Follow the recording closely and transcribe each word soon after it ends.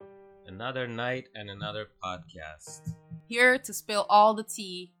Another night and another podcast. Here to spill all the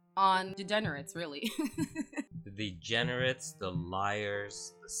tea on degenerates, really. The degenerates, the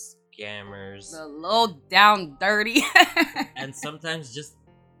liars, the scammers, The low down dirty. and sometimes just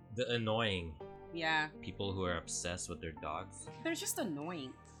the annoying Yeah, people who are obsessed with their dogs. they're just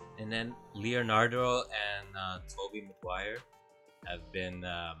annoying. And then Leonardo and Tobey Maguire have been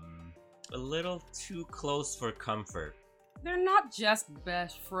a little too close for comfort. They're not just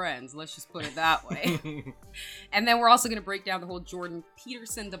best friends, let's just put it that way. And then we're also going to break down the whole Jordan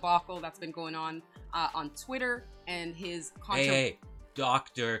Peterson debacle that's been going on Twitter and his Hey,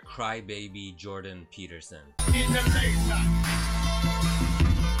 Dr. Crybaby Jordan Peterson.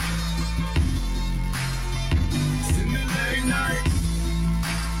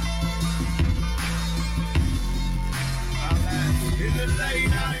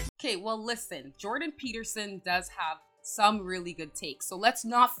 Okay, well, listen, Jordan Peterson does have some really good takes. So let's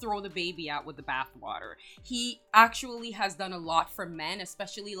not throw the baby out with the bathwater. He actually has done a lot for men,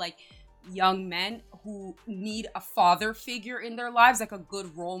 especially like young men who need a father figure in their lives, like a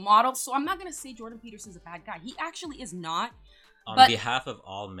good role model. So I'm not going to say Jordan Peterson's a bad guy. He actually is not. On But behalf of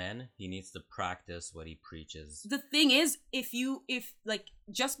all men, he needs to practice what he preaches. the thing is, if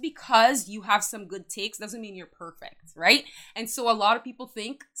just because you have some good takes doesn't mean you're perfect, right? And so a lot of people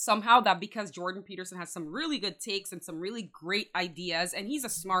think somehow that because Jordan Peterson has some really good takes and some really great ideas, and he's a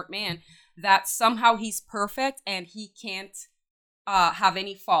smart man, that somehow he's perfect and he can't have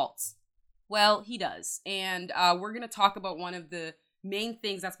any faults. Well, he does. And we're going to talk about one of the main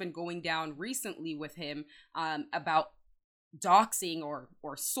things that's been going down recently with him about doxing or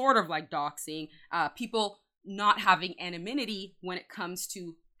sort of like doxing, people not having anonymity when it comes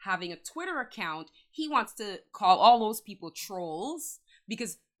to having a Twitter account. He wants to call all those people trolls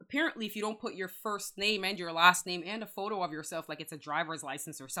because apparently if you don't put your first name and your last name and a photo of yourself like it's a driver's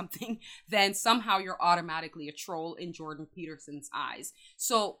license or something, then somehow you're automatically a troll in Jordan Peterson's eyes.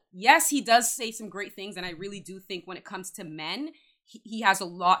 So yes, he does say some great things, and I really do think when it comes to men, he has a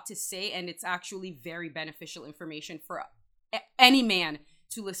lot to say, and it's actually very beneficial information for any man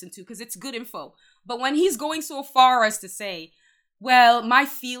to listen to because it's good info. But when he's going so far as to say, well, my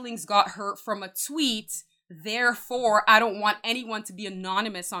feelings got hurt from a tweet, therefore I don't want anyone to be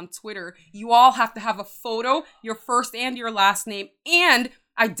anonymous on Twitter. You all have to have a photo, your first and your last name, and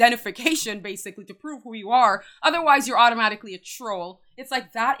identification basically to prove who you are. Otherwise, you're automatically a troll. It's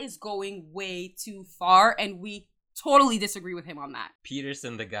like that is going way too far, and we totally disagree with him on that.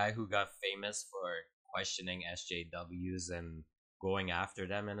 Peterson, the guy who got famous for questioning SJWs and going after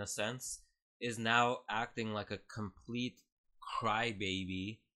them in a sense, is now acting like a complete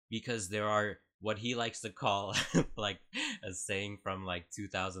crybaby because there are what he likes to call like a saying from like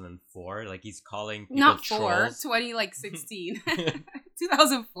 2004, like he's calling people Not trolls. 2016.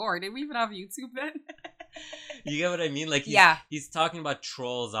 2004. Did we even have YouTube then? You get what I mean? Like he's talking about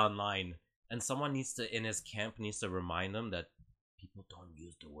trolls online, and someone needs to, in his camp, needs to remind them that people don't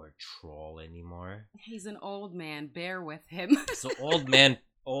use the word troll anymore. He's an old man. Bear with him. So old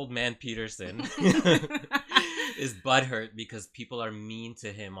man Peterson is butthurt because people are mean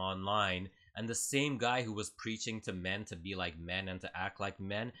to him online. And the same guy who was preaching to men to be like men and to act like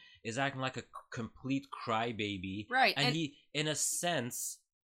men is acting like a complete crybaby. Right. And he, in a sense,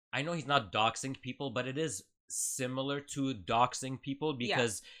 I know he's not doxing people, but it is similar to doxing people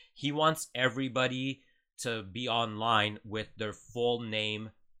because he wants everybody to be online with their full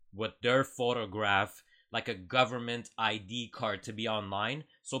name, with their photograph, like a government ID card to be online,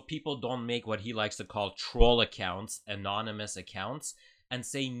 so people don't make what he likes to call troll accounts, anonymous accounts, and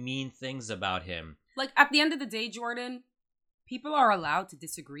say mean things about him. Like, at the end of the day, Jordan, people are allowed to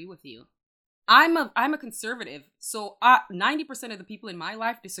disagree with you. I'm a conservative, so 90% of the people in my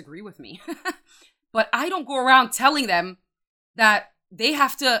life disagree with me. But I don't go around telling them that they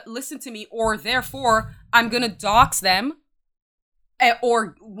have to listen to me, or therefore I'm gonna dox them,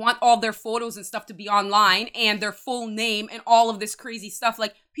 or want all their photos and stuff to be online and their full name and all of this crazy stuff.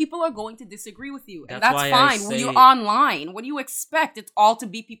 Like, people are going to disagree with you, and that's fine. When you're online, what do you expect? It's all to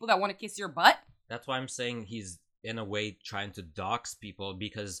be people that want to kiss your butt? That's why I'm saying he's in a way trying to dox people,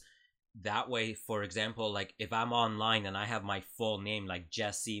 because that way, for example, like if I'm online and I have my full name, like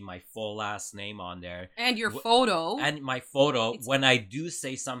Jesse, my full last name on there, and your photo, and my photo, when I do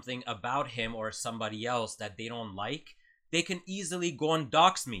say something about him or somebody else that they don't like, they can easily go and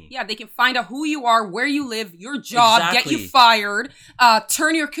dox me. Yeah, they can find out who you are, where you live, your job, Exactly. Get you fired,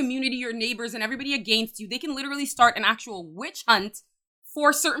 turn your community, your neighbors, and everybody against you. They can literally start an actual witch hunt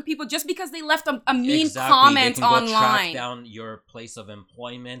for certain people just because they left a mean comment they can go online. track down your place of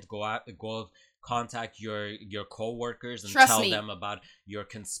employment, go contact your coworkers and Trust tell me. them about your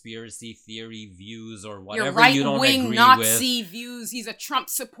conspiracy theory views or Your whatever you don't right-wing agree Nazi with. views. He's a Trump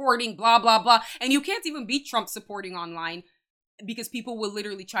supporting blah, blah, blah. And you can't even be Trump supporting online because people will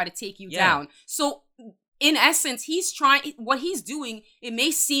literally try to take you down. So in essence, what he's doing, it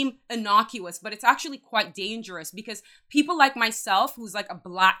may seem innocuous, but it's actually quite dangerous because people like myself, who's like a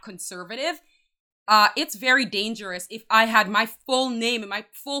black conservative, it's very dangerous if I had my full name and my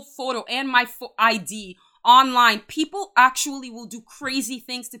full photo and my full ID online. People actually will do crazy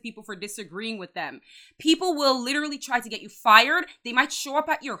things to people for disagreeing with them. People will literally try to get you fired. They might show up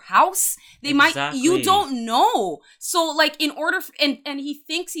at your house. They might, you don't know. So like in order, and he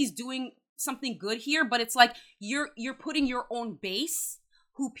thinks he's doing something good here, but it's like you're putting your own base,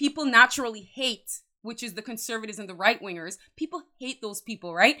 who people naturally hate, which is the conservatives and the right wingers. People hate those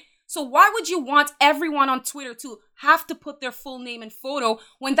people, right? So why would you want everyone on Twitter to have to put their full name and photo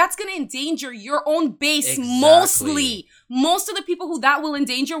when that's going to endanger your own base? Mostly. Most of the people who that will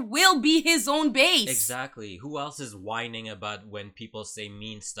endanger will be his own base. Exactly. Who else is whining about when people say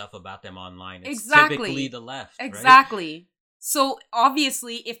mean stuff about them online? It's exactly. typically the left, exactly. Right? So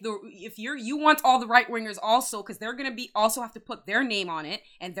obviously, if you want all the right wingers also, because they're gonna be also have to put their name on it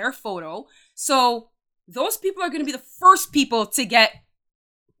and their photo. So those people are gonna be the first people to get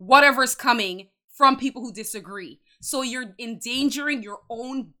whatever's coming from people who disagree. So you're endangering your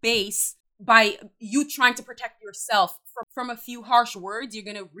own base by you trying to protect yourself from a few harsh words. You're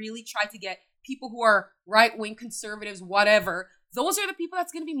gonna really try to get people who are right wing conservatives, whatever. Those are the people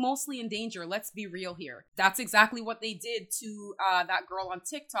that's going to be mostly in danger. Let's be real here. That's exactly what they did to that girl on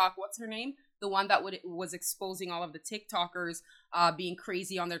TikTok. What's her name? The one that was exposing all of the TikTokers being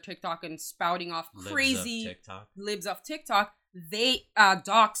crazy on their TikTok and spouting off crazy libs of TikTok. They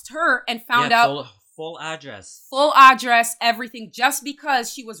doxed her and found out full address, everything, just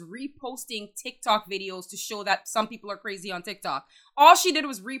because she was reposting TikTok videos to show that some people are crazy on TikTok. All she did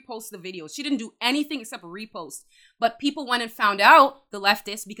was repost the videos. She didn't do anything except repost. But people went and found out, the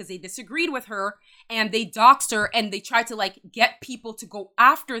leftists, because they disagreed with her, and they doxed her, and they tried to like get people to go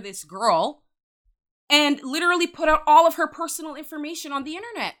after this girl and literally put out all of her personal information on the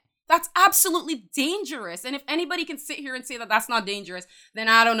internet. That's absolutely dangerous. And if anybody can sit here and say that that's not dangerous, then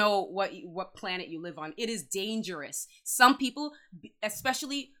I don't know what planet you live on. It is dangerous. Some people,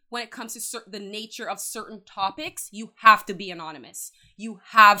 especially when it comes to the nature of certain topics, you have to be anonymous. You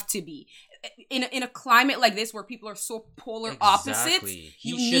have to be. In a climate like this where people are so polar opposites,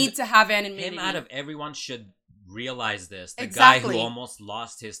 you need to have anonymity. Him out of everyone should realize this. The guy who almost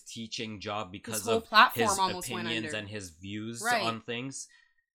lost his teaching job because of his opinions and his views on things.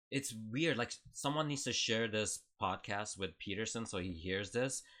 It's weird. Like, someone needs to share this podcast with Peterson so he hears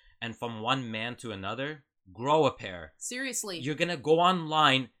this. And from one man to another, grow a pair. Seriously. You're gonna go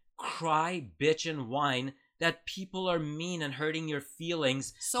online, cry, bitch, and whine that people are mean and hurting your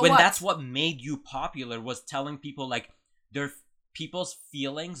feelings. So when that's what made you popular, was telling people like people's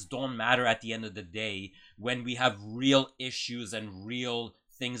feelings don't matter at the end of the day when we have real issues and real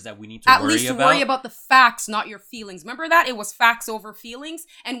things that we need to worry about. At least worry about the facts, not your feelings. Remember that? It was facts over feelings.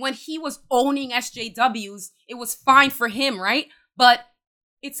 And when he was owning SJWs, it was fine for him, right? But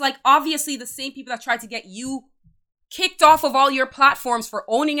it's like, obviously the same people that tried to get you kicked off of all your platforms for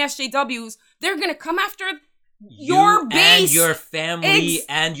owning SJWs, they're going to come after your base. And your family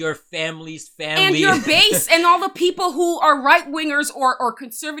and your family's family. And your base and all the people who are right-wingers or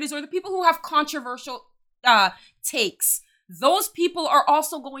conservatives or the people who have controversial takes. Those people are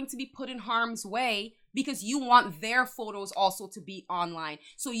also going to be put in harm's way because you want their photos also to be online.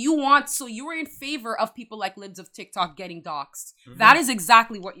 So you're in favor of people like libs of TikTok getting doxxed. Mm-hmm. That is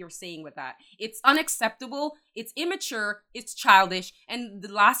exactly what you're saying with that. It's unacceptable. It's immature. It's childish. And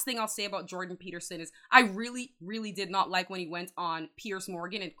the last thing I'll say about Jordan Peterson is I really, really did not like when he went on Piers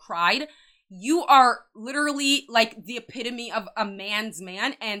Morgan and cried. You are literally like the epitome of a man's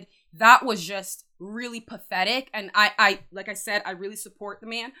man, and that was just really pathetic. And I like I said, I really support the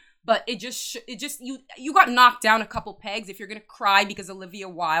man, but it just you got knocked down a couple pegs if you're gonna cry because Olivia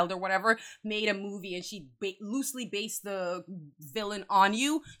Wilde or whatever made a movie and she loosely based the villain on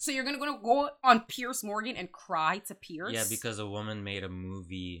you. So you're gonna go on Piers Morgan and cry to Piers? Yeah, because a woman made a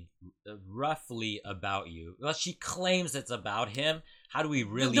movie roughly about you. Well, she claims it's about him. How do we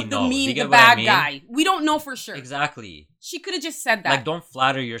really know? The bad guy. We don't know for sure. Exactly. She could have just said that. Like, don't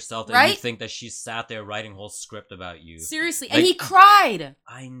flatter yourself that you think that she sat there writing a whole script about you. Seriously. Like, and he cried.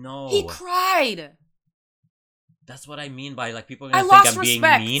 I know. He cried. That's what I mean by, like, people are going to think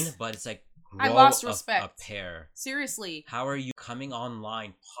I'm being mean, but it's like, grow I lost respect. a pair. Seriously. How are you coming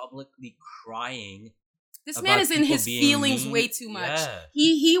online, publicly crying This about man is in people his being feelings mean. way too much. Yeah.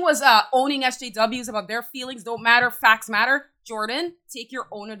 He was owning SJWs about their feelings don't matter, facts matter. Jordan, take your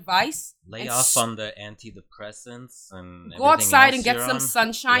own advice. Lay and off on the antidepressants and go everything outside else and get you're some on.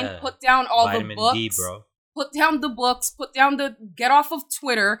 sunshine. Yeah. Put down all Vitamin the books. D, bro. Put down the books. Put down get off of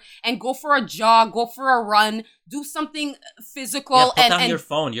Twitter and go for a jog. Go for a run. Do something physical. Yeah, put down and your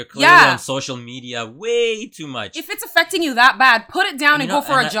phone. You're clearly on social media way too much. If it's affecting you that bad, put it down and go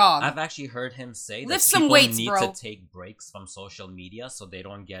for a jog. I've actually heard him say Lift that some people weights, need bro. to take breaks from social media so they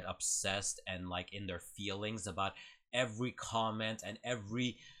don't get obsessed and like in their feelings about every comment and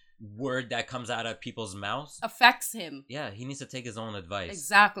every word that comes out of people's mouths. Affects him. Yeah, he needs to take his own advice.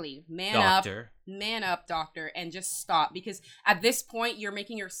 Exactly. Man up, doctor, and just stop. Because at this point, you're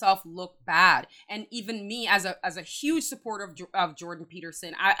making yourself look bad. And even me, as a huge supporter of Jordan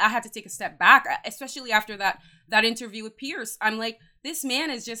Peterson, I had to take a step back, especially after that interview with Pierce. I'm like, this man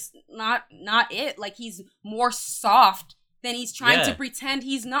is just not it. Like, he's more soft than he's trying to pretend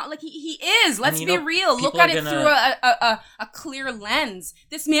he's not. Like, he is. Let's be real. Look at it through a clear lens.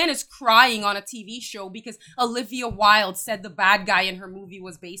 This man is crying on a TV show because Olivia Wilde said the bad guy in her movie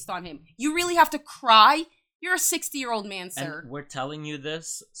was based on him. You really have to cry? You're a 60-year-old man, sir. And we're telling you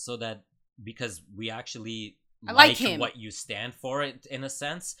this so that because we actually like him. What you stand for, it in a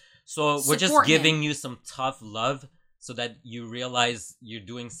sense. So we're Support just giving him. you some tough love so that you realize you're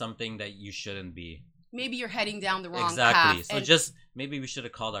doing something that you shouldn't be. Maybe you're heading down the wrong exactly. path. So just maybe we should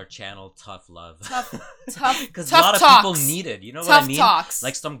have called our channel Tough Love. Tough because a lot of people need it. You know what I mean? Talks.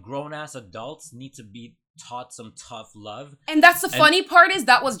 Like some grown ass adults need to be taught some tough love. And that's the funny part is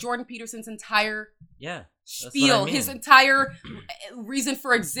that was Jordan Peterson's entire spiel. I mean. His entire reason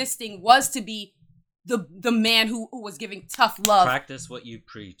for existing was to be the man who was giving tough love. Practice what you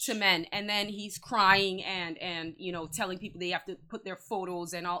preach to men. And then he's crying and telling people they have to put their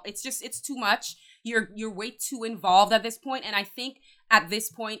photos and all. It's too much. You're way too involved at this point. And I think at this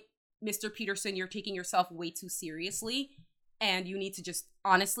point, Mr. Peterson, you're taking yourself way too seriously. And you need to just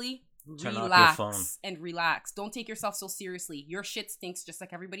honestly relax and relax. Don't take yourself so seriously. Your shit stinks just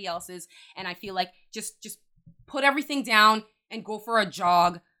like everybody else's. And I feel like just put everything down and go for a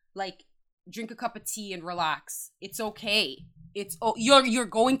jog. Like, drink a cup of tea and relax. It's okay. You're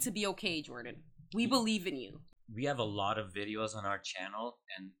going to be okay, Jordan. We believe in you. We have a lot of videos on our channel,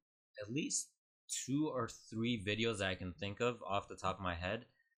 and at least 2 or 3 videos that I can think of off the top of my head.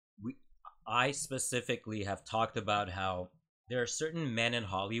 I specifically have talked about how there are certain men in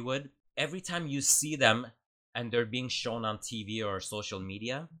Hollywood. Every time you see them and they're being shown on TV or social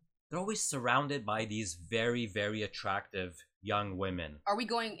media, they're always surrounded by these very, very attractive young women. Are we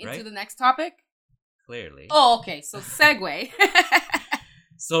going into the next topic? Clearly. Oh, okay. So segue.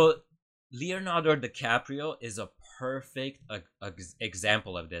 So Leonardo DiCaprio is a perfect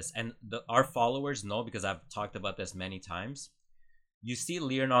example of this. And our followers know because I've talked about this many times. You see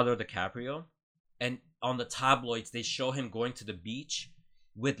Leonardo DiCaprio and on the tabloids, they show him going to the beach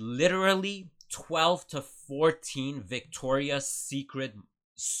with literally 12 to 14 Victoria's Secret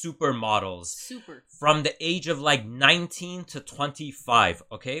supermodels from the age of like 19 to 25.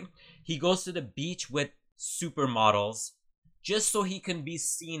 Okay, he goes to the beach with supermodels just so he can be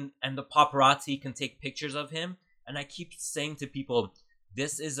seen and the paparazzi can take pictures of him. And I keep saying to people,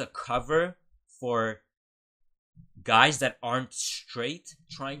 this is a cover for guys that aren't straight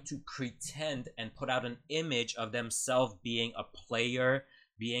trying to pretend and put out an image of themselves being a player,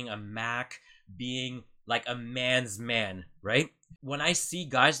 being a Mac, being like a man's man, right? When I see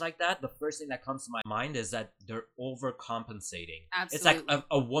guys like that, the first thing that comes to my mind is that they're overcompensating. Absolutely. It's like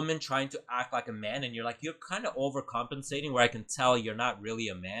a woman trying to act like a man, and you're like, you're kind of overcompensating where I can tell you're not really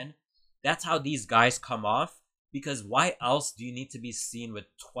a man. That's how these guys come off, because why else do you need to be seen with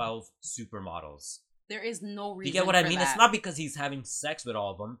 12 supermodels? There is no reason. You get what I mean? That. It's not because he's having sex with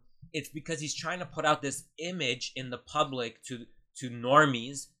all of them. It's because he's trying to put out this image in the public to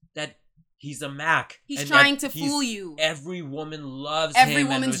normies that he's a Mac. He's trying to fool you. Every woman loves him. Every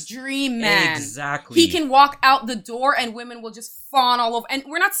woman's dream man. Exactly. He can walk out the door and women will just fawn all over. And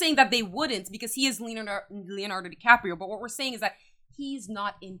we're not saying that they wouldn't because he is Leonardo DiCaprio. But what we're saying is that he's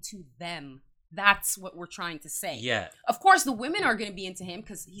not into them. That's what we're trying to say. Yeah. Of course, the women are going to be into him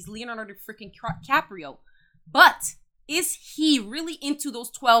because he's Leonardo freaking DiCaprio. But is he really into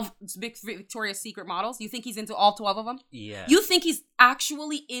those 12 big Victoria's Secret models? You think he's into all 12 of them? Yeah. You think he's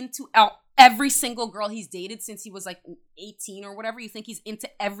actually into every single girl he's dated since he was like 18 or whatever? You think he's into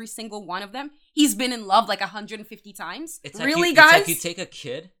every single one of them? He's been in love like 150 times? It's really, like guys? It's like you take a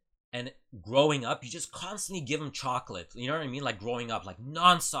kid and growing up, you just constantly give him chocolate. You know what I mean? Like growing up, like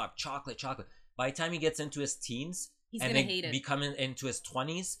nonstop chocolate. By the time he gets into his teens, he's gonna hate it. Becoming into his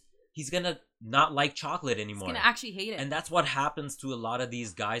 20s, he's gonna not like chocolate He's anymore. gonna actually hate it. And that's what happens to a lot of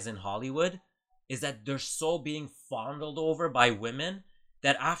these guys in Hollywood, is that they're so being fondled over by women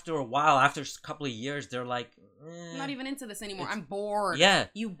that after a while, after a couple of years, they're like, I'm not even into this anymore. I'm bored. Yeah.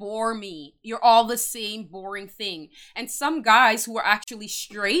 You bore me. You're all the same boring thing. And some guys who are actually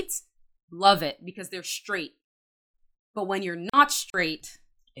straight love it because they're straight. But when you're not straight,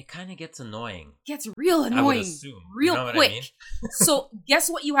 it kind of gets annoying. Gets real annoying. I would assume. Real you know quick. What I mean? So guess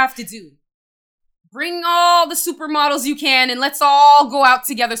what you have to do? Bring all the supermodels you can and let's all go out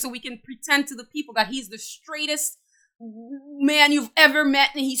together so we can pretend to the people that he's the straightest man you've ever met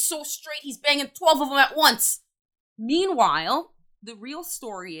and he's so straight he's banging 12 of them at once. Meanwhile, the real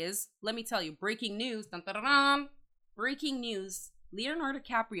story is, let me tell you, breaking news, dun, dun, dun, dun, breaking news, Leonardo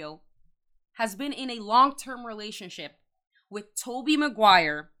DiCaprio has been in a long-term relationship with Tobey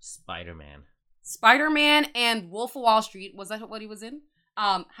Maguire. Spider-Man and Wolf of Wall Street, was that what he was in?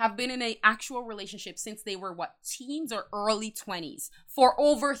 Have been in an actual relationship since they were, teens or early 20s. For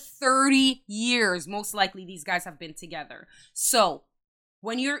over 30 years, most likely these guys have been together. So,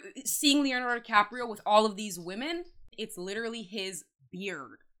 when you're seeing Leonardo DiCaprio with all of these women, it's literally his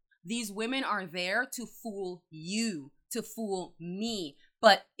beard. These women are there to fool you, to fool me,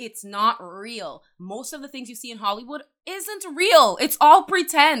 but it's not real. Most of the things you see in Hollywood isn't real. It's all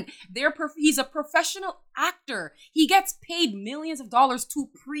pretend. He's a professional actor. He gets paid millions of dollars to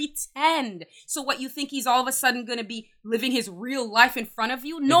pretend. So what, you think he's all of a sudden going to be living his real life in front of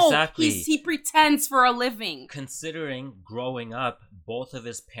you? No, exactly. He pretends for a living. Considering growing up, both of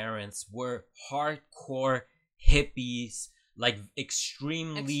his parents were hardcore hippies, like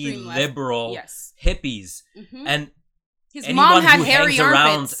extremely liberal hippies. Mm-hmm. And his anyone mom had who hairy hangs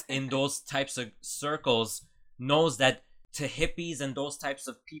armpits. around in those types of circles knows that to hippies and those types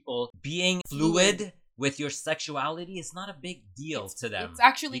of people, being fluid with your sexuality is not a big deal to them. It's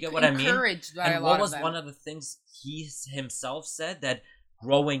actually you get what encouraged I mean? by and a lot what was of them. one of the things he himself said, that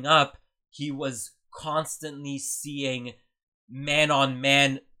growing up, he was constantly seeing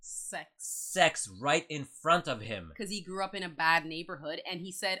man-on-man sex right in front of him. Because he grew up in a bad neighborhood, and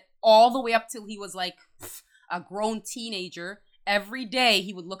he said all the way up till he was like a grown teenager, every day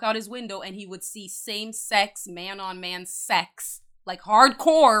he would look out his window and he would see same-sex, man-on-man sex, like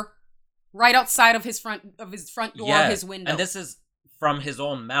hardcore, right outside of his front door of his window. And this is from his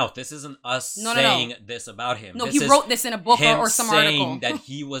own mouth. This isn't us saying this about him. No, this he wrote this in a book or some article. Saying that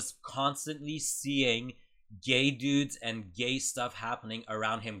he was constantly seeing gay dudes and gay stuff happening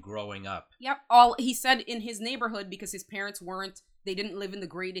around him growing up. Yep. He said in his neighborhood, because his parents they didn't live in the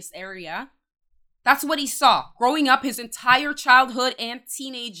greatest area. That's what he saw. Growing up, his entire childhood and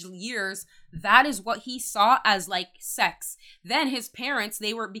teenage years, that is what he saw as like sex. Then his parents,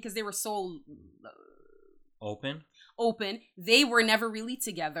 because they were so open, they were never really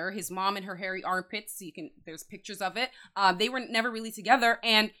together. His mom and her hairy armpits, there's pictures of it. They were never really together,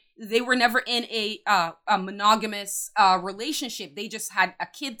 and they were never in a monogamous relationship. They just had a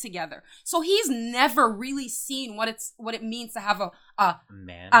kid together. So he's never really seen what it means to have a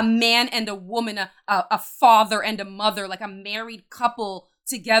man and a woman, a father and a mother, like a married couple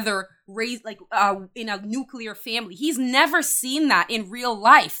together, raised in a nuclear family. He's never seen that in real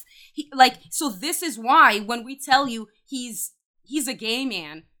life. So this is why when we tell you he's a gay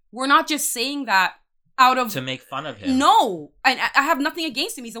man, we're not just saying that to make fun of him. No, and I have nothing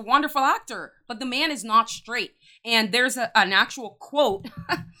against him. He's a wonderful actor, but the man is not straight. And there's an actual quote.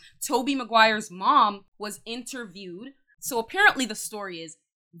 Tobey Maguire's mom was interviewed. So apparently the story is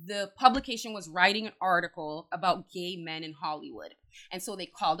the publication was writing an article about gay men in Hollywood. And so they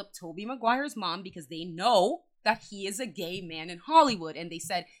called up Tobey Maguire's mom because they know that he is a gay man in Hollywood. And they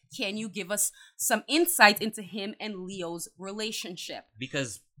said, can you give us some insight into him and Leo's relationship?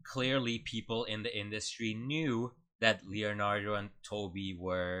 Because clearly people in the industry knew that Leonardo and Tobey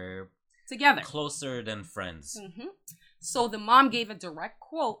were together, closer than friends. Mm-hmm. So the mom gave a direct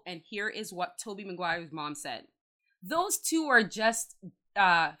quote, and here is what Tobey Maguire's mom said. Those two are just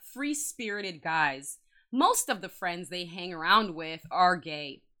free-spirited guys. Most of the friends they hang around with are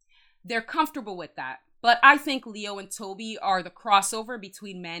gay. They're comfortable with that. But I think Leo and Tobey are the crossover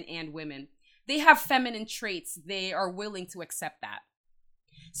between men and women. They have feminine traits. They are willing to accept that.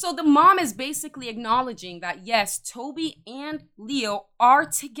 So the mom is basically acknowledging that, yes, Tobey and Leo are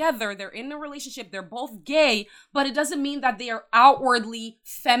together. They're in a relationship. They're both gay, but it doesn't mean that they are outwardly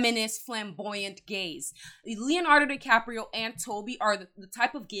feminist, flamboyant gays. Leonardo DiCaprio and Tobey are the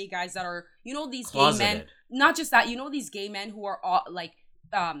type of gay guys that are, these closeted gay men. Not just that, these gay men who are all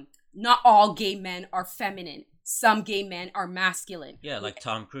not all gay men are feminine. Some gay men are masculine. Yeah, like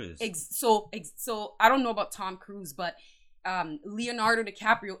Tom Cruise. So I don't know about Tom Cruise, but Leonardo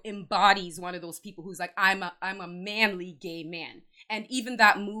DiCaprio embodies one of those people who's like, I'm a manly gay man. And even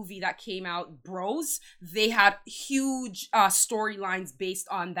that movie that came out, Bros, they had huge storylines based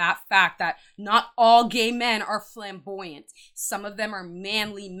on that fact that not all gay men are flamboyant. Some of them are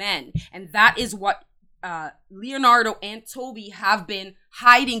manly men. And that is what Leonardo and Tobey have been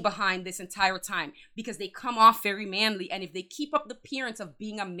hiding behind this entire time, because they come off very manly, and if they keep up the appearance of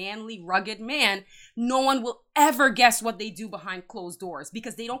being a manly, rugged man, no one will ever guess what they do behind closed doors,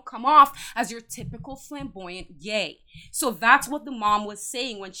 because they don't come off as your typical flamboyant gay. So that's what the mom was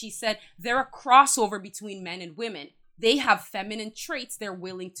saying when she said they're a crossover between men and women. They have feminine traits they're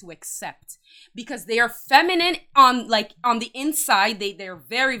willing to accept because they are feminine on the inside. They're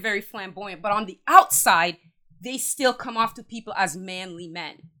very, very flamboyant, but on the outside, they still come off to people as manly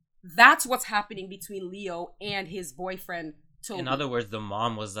men. That's what's happening between Leo and his boyfriend, Tobey. In other words, the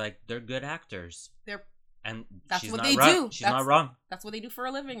mom was like, they're good actors. And that's she's what not they right. do. She's not wrong. That's what they do for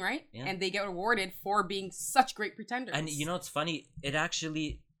a living, right? Yeah. And they get rewarded for being such great pretenders. And you know, it's funny. It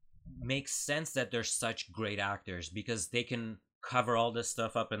actually makes sense that they're such great actors because they can cover all this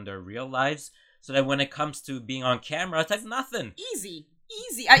stuff up in their real lives, so that when it comes to being on camera, it's like nothing. Easy.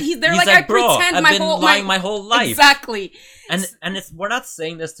 He's Like, I bro, pretend I've my been whole lying my whole life. Exactly. And it's we're not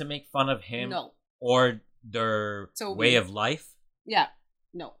saying this to make fun of him or their way of life. Yeah.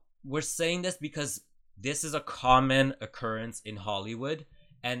 No. We're saying this because this is a common occurrence in Hollywood.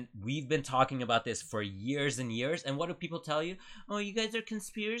 And we've been talking about this for years and years. And what do people tell you? Oh, you guys are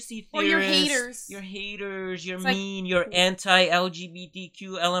conspiracy theorists. Or you're haters. You're haters. You're it's mean. You're anti-LGBTQ,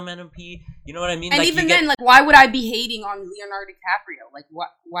 LMNP. You know what I mean? And like, even then, like, why would I be hating on Leonardo DiCaprio? Like,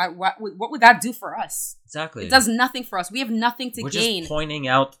 what would that do for us? Exactly. It does nothing for us. We have nothing to We're gain. just pointing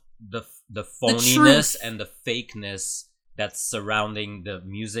out the phoniness and the fakeness that's surrounding the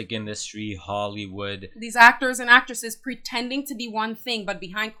music industry, Hollywood. These actors and actresses pretending to be one thing, but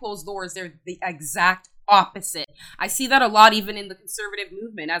behind closed doors, they're the exact opposite. I see that a lot even in the conservative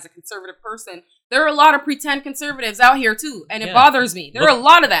movement. As a conservative person, there are a lot of pretend conservatives out here too, and it bothers me. There are a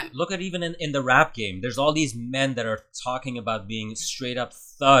lot of them. Look at even in the rap game. There's all these men that are talking about being straight up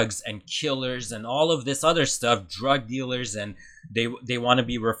thugs and killers and all of this other stuff, drug dealers, and they want to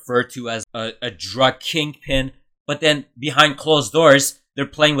be referred to as a drug kingpin. But then behind closed doors, they're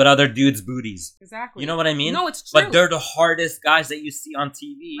playing with other dudes' booties. Exactly. You know what I mean? No, it's true. But they're the hardest guys that you see on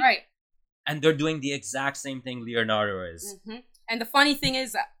TV. Right. And they're doing the exact same thing Leonardo is. Mm-hmm. And the funny thing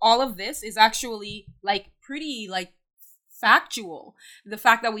is that all of this is actually like pretty like factual. The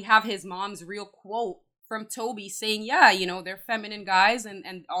fact that we have his mom's real quote from Tobey saying, yeah, you know, they're feminine guys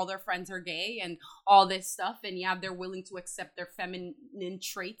and all their friends are gay and all this stuff. And yeah, they're willing to accept their feminine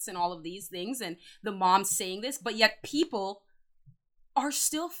traits and all of these things. And the mom's saying this, but yet people are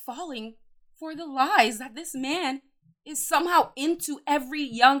still falling for the lies that this man is somehow into every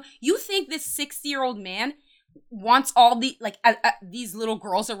young... You think this 60-year-old man wants all the, like, these little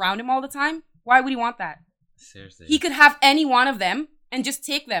girls around him all the time? Why would he want that? Seriously. He could have any one of them and just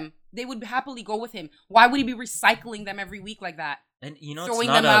take them. They would happily go with him. Why would he be recycling them every week like that? And you know, throwing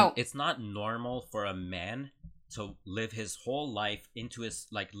them out. It's not normal for a man to live his whole life into his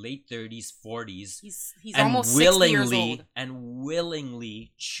like late 30s, 40s. He's almost 60 years old. And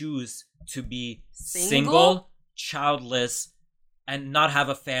willingly choose to be single, childless, and not have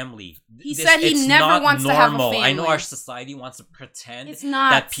a family. He said he never wants to have a family. I know our society wants to pretend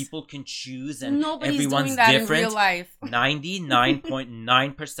that people can choose and everyone's doing that different. In real life.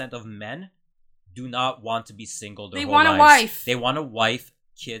 99.9% of men do not want to be single their whole lives. They want a wife. They want a wife,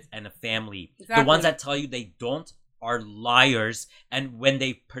 kids, and a family. Exactly. The ones that tell you they don't are liars, and when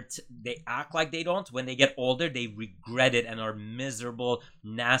they act like they don't, when they get older, they regret it and are miserable,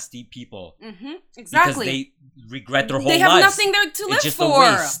 nasty people. Mm-hmm. Exactly. Because they regret their whole lives. They have nothing there to live just for.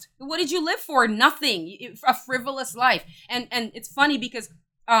 A waste. What did you live for? Nothing. A frivolous life. And it's funny because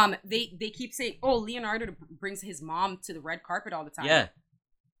they keep saying, oh, Leonardo brings his mom to the red carpet all the time. Yeah.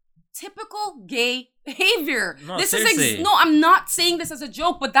 Typical gay behavior. No, this seriously. is no, I'm not saying this as a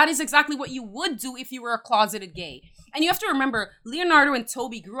joke, but that is exactly what you would do if you were a closeted gay. And you have to remember, Leonardo and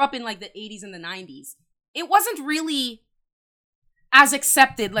Tobey grew up in like the 80s and the 90s. It wasn't really as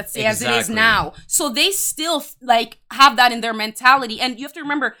accepted, let's say, as it is now. So they still like have that in their mentality. And you have to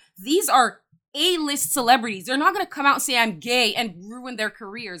remember, these are A-list celebrities. They're not going to come out and say I'm gay and ruin their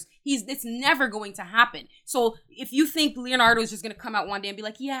careers. It's never going to happen. So if you think Leonardo is just going to come out one day and be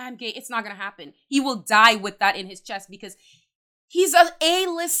like, yeah, I'm gay, it's not going to happen. He will die with that in his chest because he's an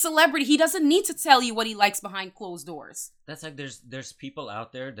A-list celebrity. He doesn't need to tell you what he likes behind closed doors. That's like there's people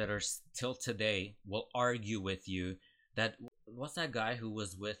out there that are still today will argue with you that what's that guy who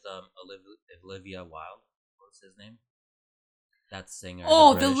was with Olivia Wilde? What's his name? That singer.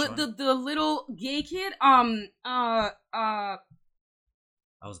 Oh, the British one? the little gay kid. I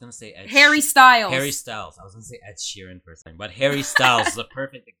was gonna say Harry Styles. Harry Styles. I was gonna say Ed Sheeran for a second, but Harry Styles is a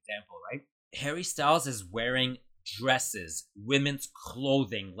perfect example, right? Harry Styles is wearing dresses, women's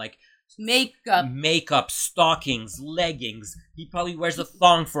clothing, like makeup, stockings, leggings. He probably wears a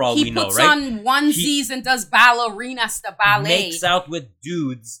thong for all we know, right? He puts on onesies and does ballerinas to ballet. Makes out with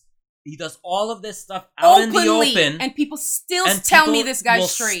dudes. He does all of this stuff out openly, in the open, and people still tell me this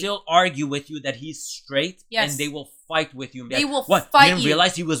guy's straight. Still argue with you that he's straight, yes. And they will fight with you. And they like, will what? fight you. Didn't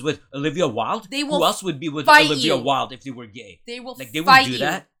realize he was with Olivia Wilde? Who else would be with Olivia Wilde if they were gay? They will like they fight would do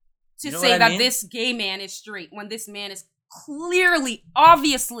that to you know say that this gay man is straight when this man is clearly,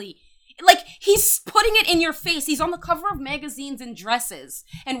 obviously. Like, he's putting it in your face. He's on the cover of magazines in dresses.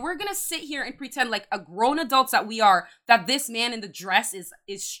 And we're gonna sit here and pretend like a grown adults that we are, that this man in the dress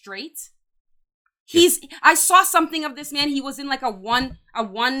is straight. I saw something of this man. He was in like a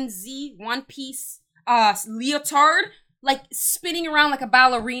onesie, one piece leotard, like spinning around like a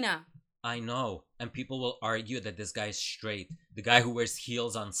ballerina. I know. And people will argue that this guy's straight. The guy who wears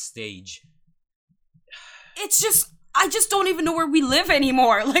heels on stage. It's just, I just don't even know where we live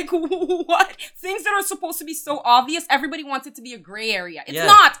anymore. Like, what? Things that are supposed to be so obvious, everybody wants it to be a gray area. It's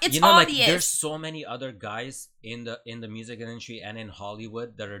not. It's obvious. Like, there's so many other guys in the music industry and in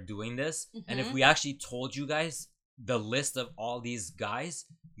Hollywood that are doing this. Mm-hmm. And if we actually told you guys the list of all these guys,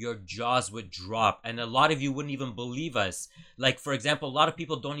 your jaws would drop. And a lot of you wouldn't even believe us. Like, for example, a lot of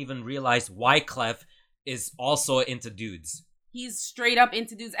people don't even realize Wyclef is also into dudes. He's straight up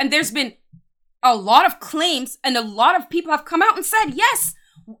into dudes. And there's been a lot of claims, and a lot of people have come out and said, yes.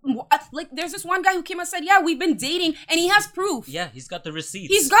 Like, there's this one guy who came out and said, yeah, we've been dating, and he has proof. Yeah, he's got the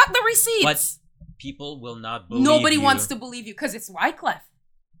receipts. He's got the receipts. But people will not believe Nobody wants to believe you, because it's Wyclef.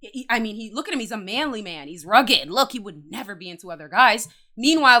 I mean, look at him. He's a manly man. He's rugged. Look, he would never be into other guys.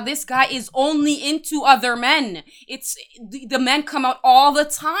 Meanwhile, this guy is only into other men. It's the men come out all the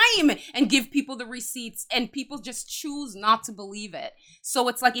time and give people the receipts, and people just choose not to believe it. So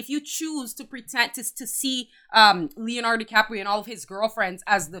it's like, if you choose to pretend to see Leonardo DiCaprio and all of his girlfriends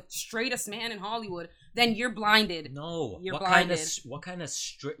as the straightest man in Hollywood, then you're blinded. No, you're blinded. What kind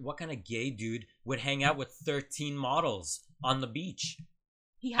of gay dude would hang out with 13 models on the beach?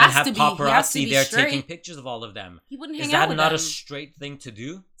 He has to be. Paparazzi there straight. taking pictures of all of them. He wouldn't hang out with them. Is that not a straight thing to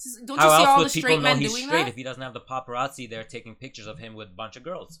do? Don't you see all the straight men doing that? How else would people know he's straight if he doesn't have the paparazzi there taking pictures of him with a bunch of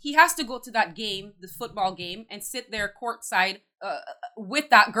girls? He has to go to that game, the football game, and sit there courtside with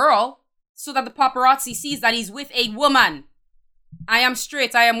that girl so that the paparazzi sees that he's with a woman. I am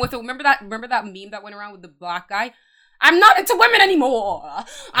straight. I am with a... Remember that meme that went around with the black guy? I'm not into women anymore.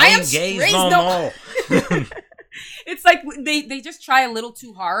 I am straight. No more. It's like they just try a little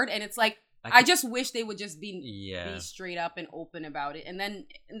too hard, and it's like, I just wish they would just be straight up and open about it, and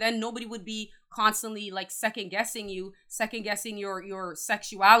then nobody would be constantly like second guessing your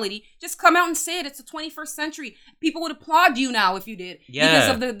sexuality. Just come out and say it. It's the 21st century. People would applaud you now if you did, because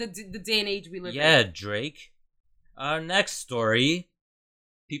of the day and age we live in. Yeah, Drake. Our next story.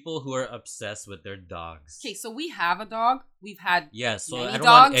 People who are obsessed with their dogs. Okay, so we have a dog. We've had so many I don't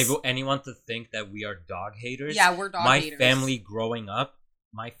dogs. want anyone to think that we are dog haters. Yeah, we're dog haters. My family growing up,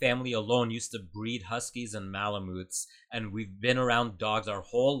 my family alone used to breed huskies and malamutes, and we've been around dogs our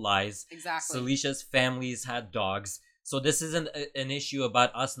whole lives. Exactly. Celicia's family's had dogs. So this isn't an issue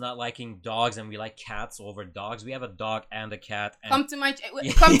about us not liking dogs and we like cats over dogs. We have a dog and a cat. And come to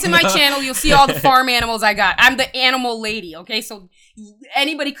my channel. You'll see all the farm animals I got. I'm the animal lady. Okay, so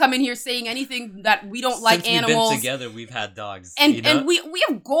anybody come in here saying anything that we don't like animals. Since we've been together, we've had dogs, and we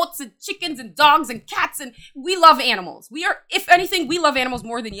have goats and chickens and dogs and cats, and we love animals. We are, if anything, we love animals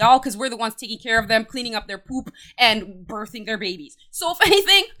more than y'all, because we're the ones taking care of them, cleaning up their poop, and birthing their babies. So if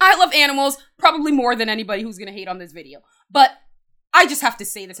anything, I love animals probably more than anybody who's gonna hate on this video. But I just have to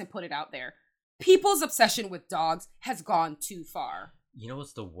say this and put it out there. People's obsession with dogs has gone too far. You know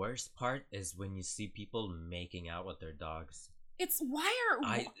what's the worst part is when you see people making out with their dogs. It's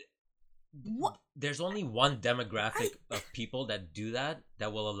what? There's only one demographic of people that do that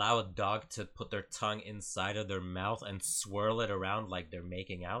will allow a dog to put their tongue inside of their mouth and swirl it around like they're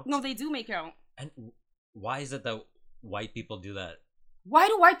making out. No, they do make out. And why is it that white people do that? Why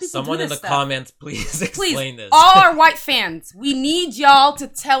do white people do this Someone in the comments, please explain this. All our white fans, we need y'all to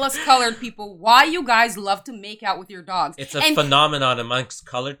tell us colored people why you guys love to make out with your dogs. It's a phenomenon amongst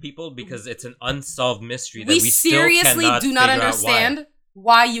colored people because it's an unsolved mystery that we still seriously do not understand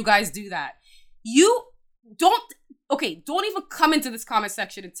why you guys do that. You don't even come into this comment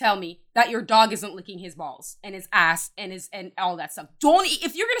section and tell me that your dog isn't licking his balls and his ass and all that stuff.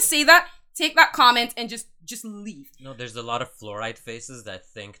 If you're gonna say that, take that comment and just leave. No, there's a lot of fluoride faces that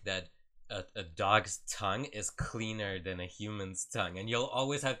think that a dog's tongue is cleaner than a human's tongue, and you'll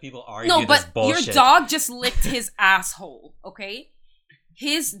always have people argue this bullshit. Your dog just licked his asshole, okay?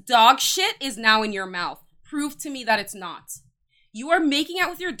 His dog shit is now in your mouth. Prove to me that it's not. You are making out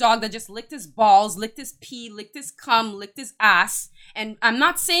with your dog that just licked his balls, licked his pee, licked his cum, licked his ass. And I'm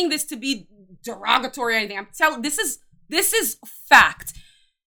not saying this to be derogatory or anything. I'm telling this is fact.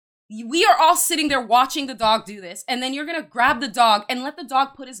 We are all sitting there watching the dog do this, and then you're gonna grab the dog and let the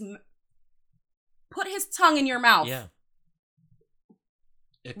dog put his tongue in your mouth. Yeah.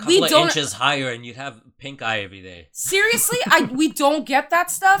 A couple of inches higher and you'd have pink eye every day. Seriously? We don't get that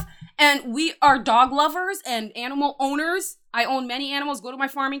stuff. And we are dog lovers and animal owners. I own many animals. Go to my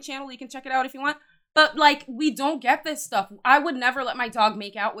farming channel. You can check it out if you want. But, like, we don't get this stuff. I would never let my dog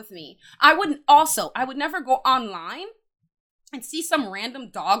make out with me. I would never go online and see some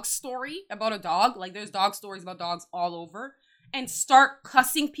random dog story about a dog. Like, there's dog stories about dogs all over. And start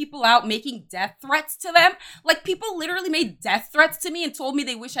cussing people out, making death threats to them. Like, people literally made death threats to me and told me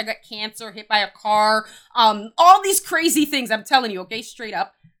they wish I got cancer, hit by a car, all these crazy things, I'm telling you, okay, straight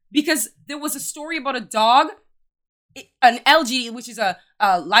up. Because there was a story about a dog, an LG, which is a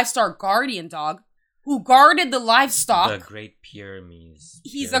livestock guardian dog, who guarded the livestock. The Great Pyrenees.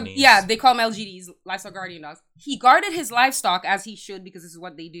 They call them LGDs, livestock guardian dogs. He guarded his livestock as he should, because this is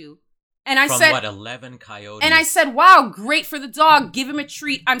what they do. And I said, 11 coyotes. And I said, wow, great for the dog. Give him a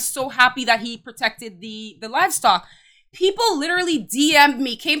treat. I'm so happy that he protected the livestock. People literally DM'd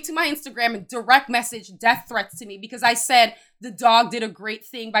me, came to my Instagram and direct message death threats to me because I said the dog did a great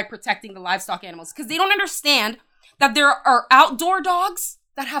thing by protecting the livestock animals. Because they don't understand that there are outdoor dogs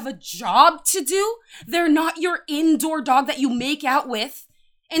that have a job to do. They're not your indoor dog that you make out with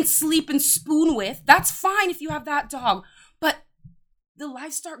and sleep and spoon with. That's fine if you have that dog. But the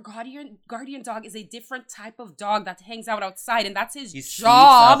livestock guardian dog is a different type of dog that hangs out outside, and that's his job. He sleeps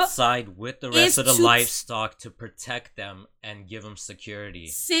outside with the rest of the livestock to protect them and give them security.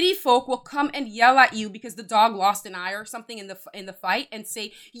 City folk will come and yell at you because the dog lost an eye or something in the fight and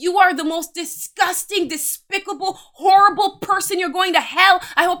say, you are the most disgusting, despicable, horrible person. You're going to hell.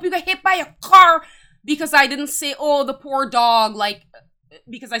 I hope you get hit by a car. Because I didn't say, oh, the poor dog. Like,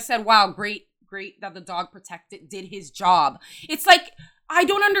 because I said, wow, great that the dog did his job. It's like, I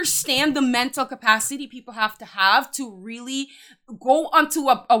don't understand the mental capacity people have to really go onto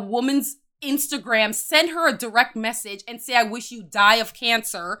a woman's Instagram, send her a direct message and say, I wish you die of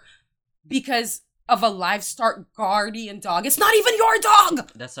cancer because of a livestock guardian dog. It's not even your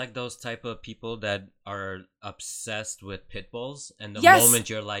dog. That's like those type of people that are obsessed with pit bulls. And the Yes. moment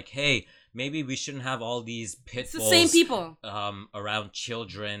you're like, hey, maybe we shouldn't have all these pit It's the bulls same people. Around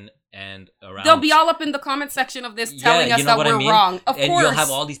children and around... They'll be all up in the comment section of this telling us that we're wrong. Of and course. You'll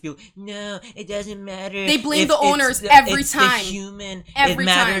have all these people, no, it doesn't matter. They blame the owners every it's time. The human. Every it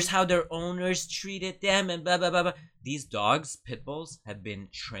matters time. how their owners treated them and blah, blah, blah, blah. These dogs, pit bulls, have been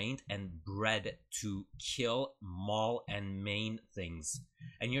trained and bred to kill, maul, and maim things.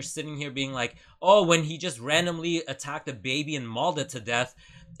 And you're sitting here being like, oh, when he just randomly attacked a baby and mauled it to death,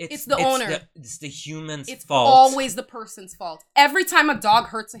 it's the owner. It's the human's fault. It's always the person's fault. Every time a dog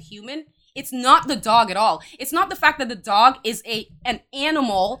hurts a human, it's not the dog at all. It's not the fact that the dog is an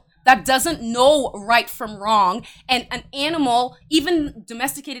animal that doesn't know right from wrong. And an animal, even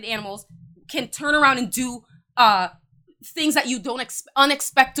domesticated animals, can turn around and do things that you don't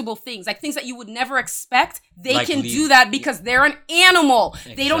unexpectable things, like things that you would never expect. They like can do that because they're an animal.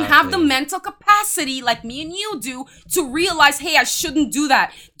 Exactly. They don't have the mental capacity like me and you do to realize, hey, I shouldn't do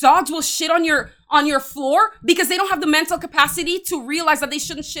that. Dogs will shit on your floor because they don't have the mental capacity to realize that they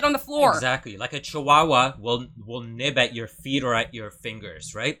shouldn't shit on the floor. Exactly. Like a chihuahua will nib at your feet or at your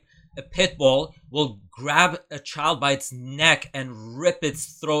fingers, right? A pit bull will grab a child by its neck and rip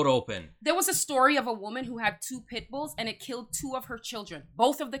its throat open. There was a story of a woman who had 2 pit bulls and it killed 2 of her children.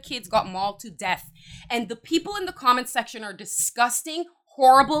 Both of the kids got mauled to death. And the people in the comment section are disgusting,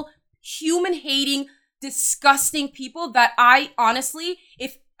 horrible, human-hating, disgusting people that I honestly,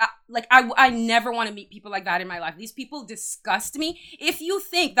 I never want to meet people like that in my life. These people disgust me. If you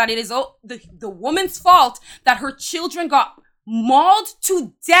think that it is the woman's fault that her children got mauled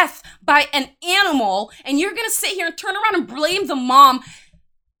to death by an animal, and you're gonna sit here and turn around and blame the mom.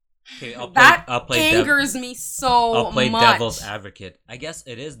 Okay, angers me so much. I'll play devil's advocate. I guess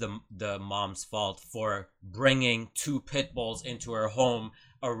it is the mom's fault for bringing 2 pit bulls into her home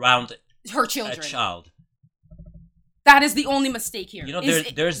around her children. A child. That is the only mistake here. You know,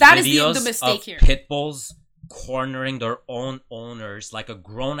 there's videos the mistake of here. Pit bulls cornering their own owners like a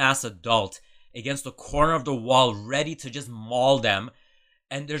grown-ass adult against the corner of the wall, ready to just maul them.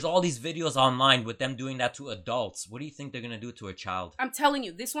 And there's all these videos online with them doing that to adults. What do you think they're gonna do to a child? I'm telling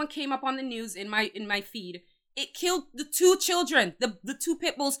you, this one came up on the news in my feed. It killed the two children. The two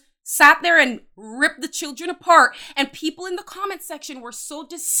pit bulls sat there and ripped the children apart. And people in the comment section were so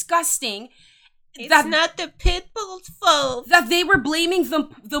disgusting. It's not the pit bull's fault. That they were blaming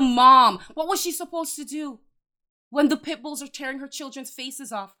the mom. What was she supposed to do when the pit bulls are tearing her children's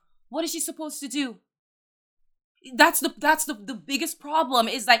faces off? What is she supposed to do? That's the biggest problem,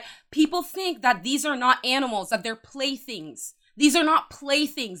 is like people think that these are not animals, that they're playthings. These are not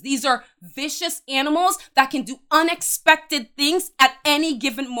playthings. These are vicious animals that can do unexpected things at any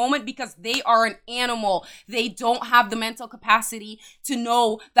given moment because they are an animal. They don't have the mental capacity to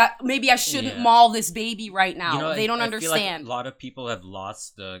know that maybe I shouldn't maul this baby right now. They don't understand. Feel like a lot of people have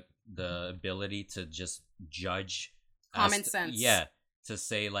lost the ability to just judge. Common sense. Yeah. To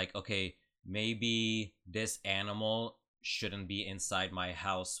say like, okay, maybe this animal shouldn't be inside my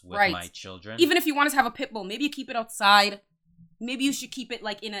house with my children. Even if you want to have a pit bull, maybe you keep it outside. Maybe you should keep it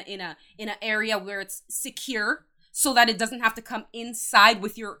like in a area where it's secure so that it doesn't have to come inside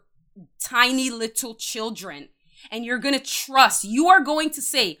with your tiny little children. And you're going to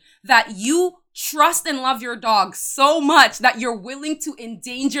say that you trust and love your dog so much that you're willing to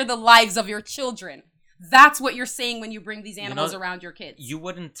endanger the lives of your children. That's what you're saying when you bring these animals around your kids. You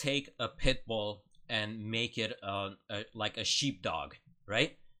wouldn't take a pit bull and make it like a sheepdog,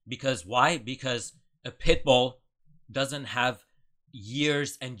 right? Because why? Because a pit bull doesn't have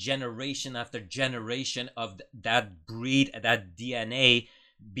years and generation after generation of that breed, that DNA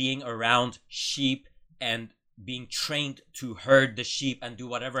being around sheep and being trained to herd the sheep and do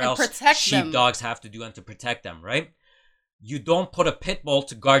whatever else sheepdogs have to do and to protect them, right? You don't put a pit bull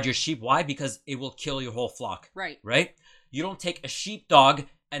to guard your sheep. Why? Because it will kill your whole flock. Right? You don't take a sheepdog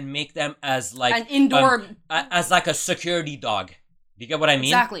and make them as like an indoor as like a security dog. Do you get what I mean?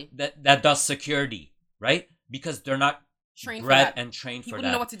 Exactly. That does security, right? Because they're not bred and trained for that. He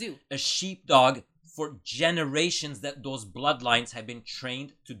wouldn't know what to do. A sheepdog, for generations, that those bloodlines have been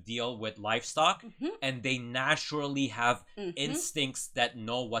trained to deal with livestock, and they naturally have instincts that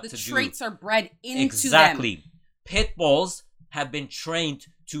know what to do. The traits are bred into exactly. them. Pit bulls have been trained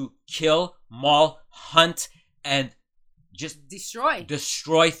to kill, maul, hunt, and just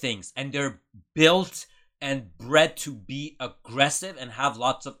destroy things. And they're built and bred to be aggressive and have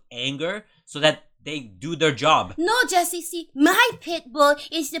lots of anger so that they do their job. No, Jesse, see, my pit bull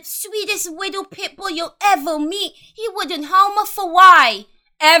is the sweetest little pit bull you'll ever meet. He wouldn't harm a fly.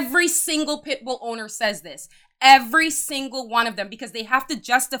 Every single pit bull owner says this. Every single one of them, because they have to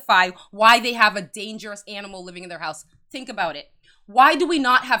justify why they have a dangerous animal living in their house. Think about it. Why do we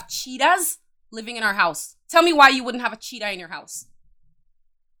not have cheetahs living in our house? Tell me why you wouldn't have a cheetah in your house.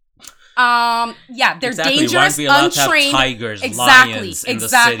 Yeah, they're dangerous, Why aren't we allowed untrained. To have tigers, lions in the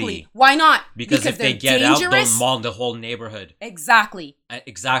city? Why not? Because if they get out, they'll maul the whole neighborhood. Exactly.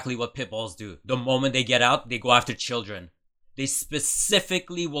 Exactly what pit bulls do. The moment they get out, they go after children. They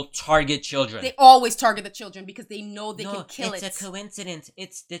specifically will target children. They always target the children because they know they can kill it. It's a coincidence.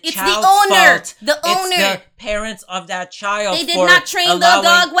 It's the child's fault. The owner. It's the parents of that child. They did not train the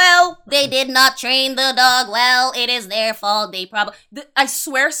dog well. They did not train the dog well. It is their fault. They probably... I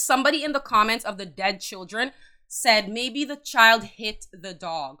swear somebody in the comments of the dead children said maybe the child hit the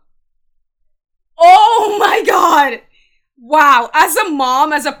dog. Oh my God. Wow. As a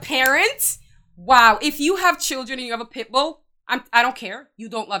mom, as a parent... Wow, if you have children and you have a pit bull, I don't care. You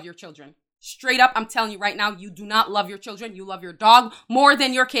don't love your children. Straight up, I'm telling you right now, you do not love your children. You love your dog more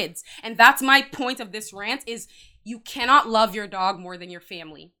than your kids. And that's my point of this rant is you cannot love your dog more than your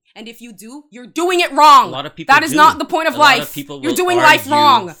family. And if you do, you're doing it wrong. A lot of people That is not the point of life. You're doing life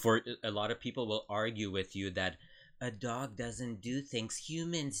wrong. A lot of people will argue with you that a dog doesn't do things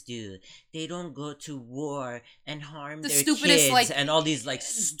humans do. They don't go to war and harm their kids and all these like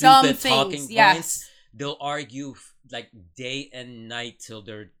stupid talking points. They'll argue like day and night till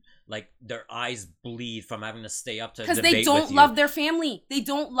their eyes bleed from having to stay up to debate with you. Because they don't love their family. They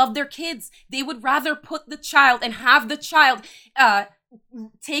don't love their kids. They would rather put the child and have the child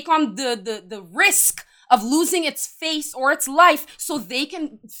take on the risk of losing its face or its life so they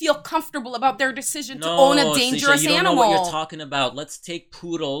can feel comfortable about their decision to own a dangerous animal. You don't know what you're talking about. Let's take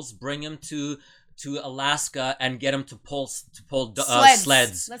poodles, bring them to Alaska and get them to pull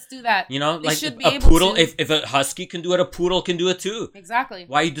sleds. Let's do that. You know, they like should be a able poodle, to. if a husky can do it, a poodle can do it too. Exactly.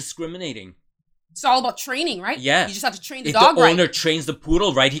 Why are you discriminating? It's all about training, right? Yeah. You just have to train the dog right. If the owner trains the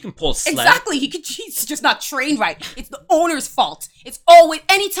poodle right, he can pull a sled. Exactly. He's just not trained right. It's the owner's fault. It's always,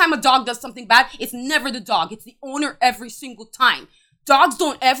 anytime a dog does something bad, it's never the dog. It's the owner every single time. Dogs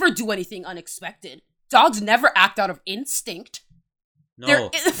don't ever do anything unexpected. Dogs never act out of instinct. No,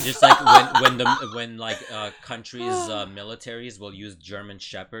 just like when countries militaries will use German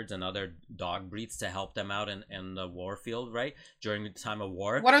shepherds and other dog breeds to help them out in the war field, right? During the time of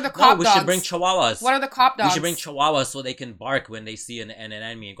war. What are the cop dogs? We should bring chihuahuas. What are the cop dogs? We should bring chihuahuas so they can bark when they see an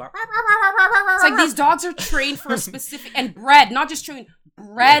enemy and go. It's like these dogs are trained for a specific and bred, not just trained,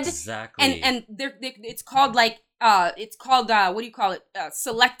 bred. Exactly. And it's called what do you call it?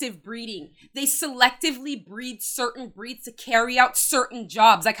 Selective breeding. They selectively breed certain breeds to carry out certain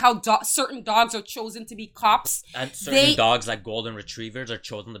jobs, like how certain dogs are chosen to be cops. And certain dogs, like golden retrievers, are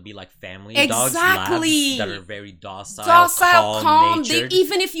chosen to be like family dogs, exactly, labs that are very docile, calm.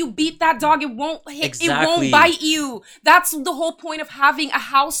 Even if you beat that dog, it won't hit. Exactly. It won't bite you. That's the whole point of having a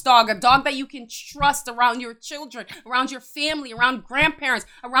house dog, a dog that you can trust around your children, around your family, around grandparents,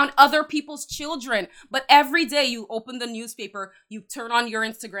 around other people's children. But every day you open the newspaper, you turn on your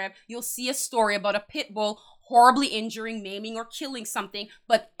Instagram, you'll see a story about a pit bull horribly injuring, maiming, or killing something.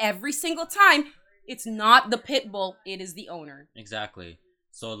 But every single time, it's not the pit bull, it is the owner. Exactly.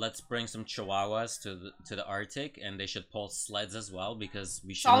 So let's bring some chihuahuas to the Arctic, and they should pull sleds as well, because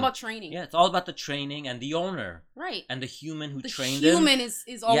we should. It's all about training. Yeah, it's all about the training and the owner. Right. And the human who trained them. them. The human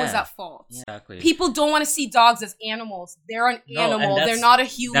is always at fault. Exactly. People don't want to see dogs as animals. They're an animal. They're not a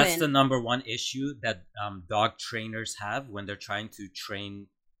human. That's the number one issue that dog trainers have when they're trying to train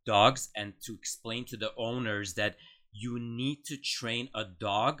dogs, and to explain to the owners that you need to train a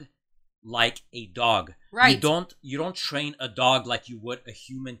dog like a dog. Right. You don't train a dog like you would a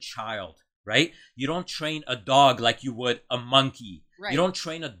human child, right? You don't train a dog like you would a monkey. Right. You don't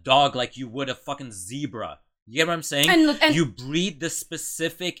train a dog like you would a fucking zebra. You get what I'm saying? And you breed the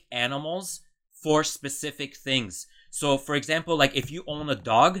specific animals for specific things. So, for example, like if you own a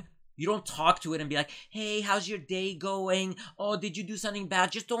dog, you don't talk to it and be like, hey, how's your day going? Oh, did you do something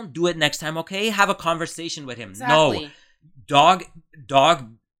bad? Just don't do it next time, okay? Have a conversation with him. Exactly. No.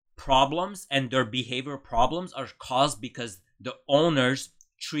 Dog problems and their behavior problems are caused because the owners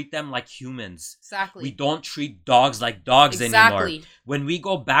treat them like humans. Exactly. We don't treat dogs like dogs anymore. When we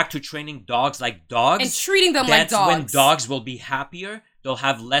go back to training dogs like dogs and treating them like dogs, that's when dogs will be happier. They'll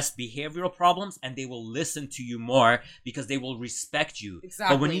have less behavioral problems, and they will listen to you more because they will respect you.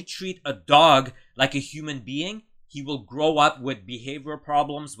 Exactly. But when you treat a dog like a human being, he will grow up with behavioral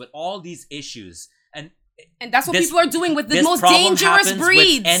problems, with all these issues. And that's what people are doing with the most dangerous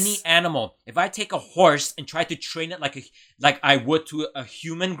breeds. With any animal. If I take a horse and try to train it like I would to a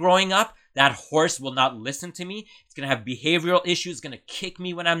human growing up, that horse will not listen to me. It's going to have behavioral issues. It's going to kick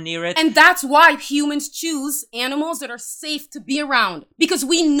me when I'm near it. And that's why humans choose animals that are safe to be around. Because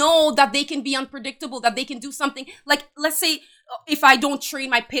we know that they can be unpredictable, that they can do something. Like, let's say, if I don't train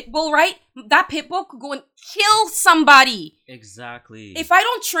my pit bull right, that pit bull could go and kill somebody. Exactly. If I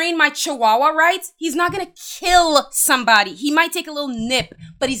don't train my chihuahua right, he's not going to kill somebody. He might take a little nip,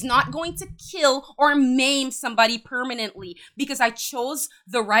 but he's not going to kill or maim somebody permanently because I chose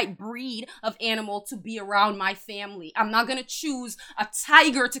the right breed of animal to be around my family. I'm not going to choose a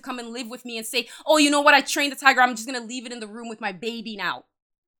tiger to come and live with me and say, oh, you know what? I trained the tiger. I'm just going to leave it in the room with my baby now.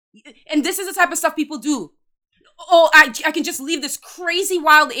 And this is the type of stuff people do. Oh, I can just leave this crazy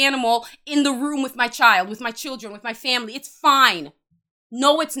wild animal in the room with my child, with my children, with my family. It's fine.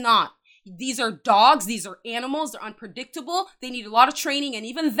 No, it's not. These are dogs. These are animals. They're unpredictable. They need a lot of training. And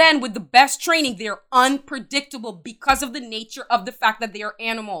even then, with the best training, they're unpredictable because of the nature of the fact that they are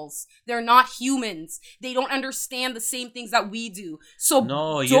animals. They're not humans. They don't understand the same things that we do. So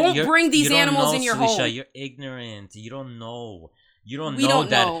don't bring these animals in your home. You're ignorant. You don't know. You don't know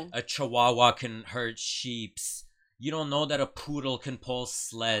that a chihuahua can herd sheeps. You don't know that a poodle can pull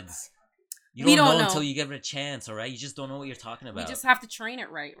sleds. You don't know until you give it a chance, all right? You just don't know what you're talking about. We just have to train it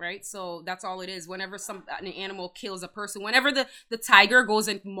right? So that's all it is. Whenever an animal kills a person, whenever the tiger goes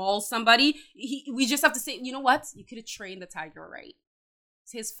and mauls somebody, we just have to say, you know what? You could have trained the tiger right.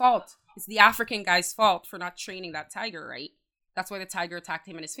 It's his fault. It's the African guy's fault for not training that tiger right. That's why the tiger attacked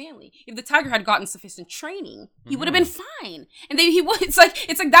him and his family. If the tiger had gotten sufficient training, he would have been fine. And he would. It's like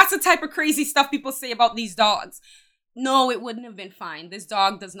that's the type of crazy stuff people say about these dogs. No, it wouldn't have been fine. This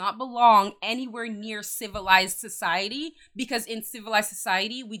dog does not belong anywhere near civilized society because in civilized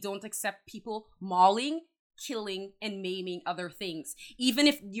society, we don't accept people mauling, killing, and maiming other things. Even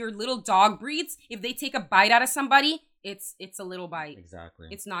if your little dog breeds, if they take a bite out of somebody, it's a little bite. Exactly.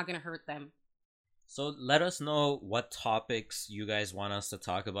 It's not going to hurt them. So let us know what topics you guys want us to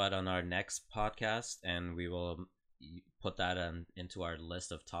talk about on our next podcast, and we will put that into our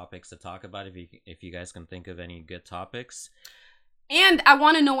list of topics to talk about if you guys can think of any good topics. And I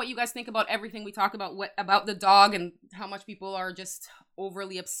want to know what you guys think about everything we talk about, about the dog and how much people are just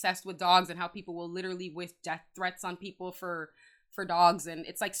overly obsessed with dogs and how people will literally wish death threats on people for for dogs, and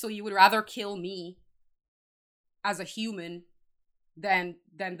it's like, so you would rather kill me as a human than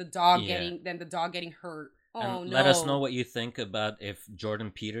the dog getting hurt. Oh, and no. let us know what you think about if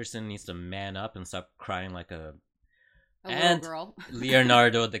Jordan Peterson needs to man up and stop crying like a little girl.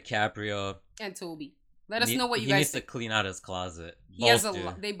 Leonardo DiCaprio. And Tobey. Let us know what you he guys needs to clean out his closet. He has a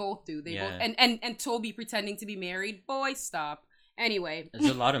lot. They both do. They Yeah. both. And Tobey pretending to be married. Boy, stop. Anyway.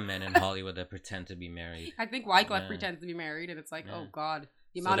 There's a lot of men in Hollywood that pretend to be married. I think Wyclef pretends to be married, and it's like, Yeah. oh God.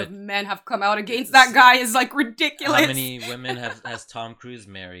 The So amount of men have come out against that guy is like ridiculous. How many women has Tom Cruise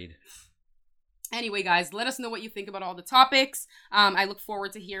married? Anyway, guys, let us know what you think about all the topics. I look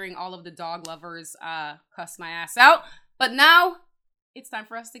forward to hearing all of the dog lovers cuss my ass out. But now it's time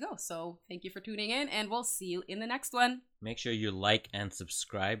for us to go. So thank you for tuning in, and we'll see you in the next one. Make sure you like and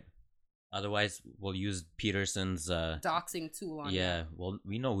subscribe. Otherwise, we'll use Peterson's doxing tool on you. Yeah, well,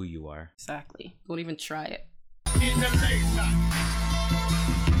 we know who you are. Exactly. Don't even try it. In the late night.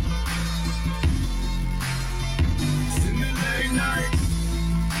 In the late night.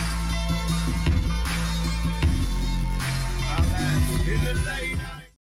 In the late night.